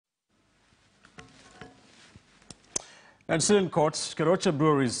And still in court, Keroche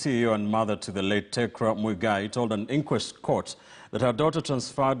breweries CEO and mother to the late Tecra Muigai told an inquest court that her daughter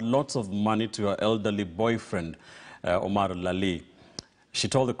transferred lots of money to her elderly boyfriend, Omar Lali. She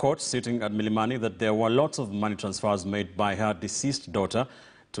told the court sitting at Milimani that there were lots of money transfers made by her deceased daughter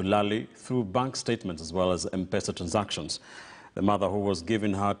to Lali through bank statements as well as Mpesa transactions. The mother, who was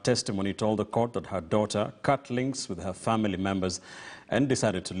giving her testimony, told the court that her daughter cut links with her family members and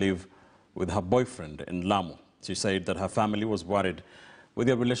decided to live with her boyfriend in Lamu. She said that her family was worried with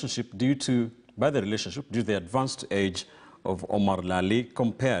their relationship due to the advanced age of Omar Lali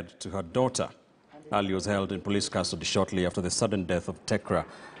compared to her daughter. Lali was held in police custody shortly after the sudden death of Tecra,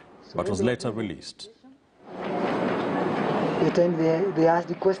 but was later released. The time they had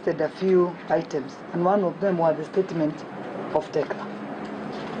requested a few items, and one of them was the statement of Tecra,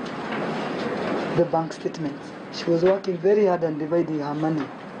 the bank statements. She was working very hard and dividing her money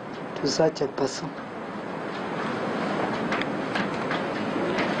to such a person.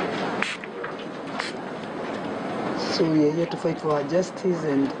 So we are here to fight for her justice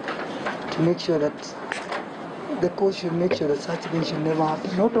and to make sure that the court should make sure that such things should never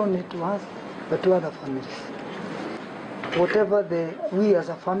happen, not only to us, but to other families. Whatever we as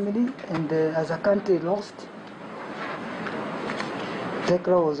a family and as a country lost,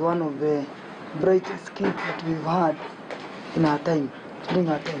 Tecra was one of the brightest kids that we've had in our time, during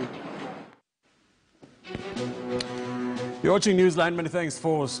our time. You're watching Newsline. Many thanks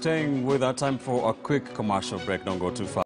for staying with our time for a quick commercial break. Don't go too far.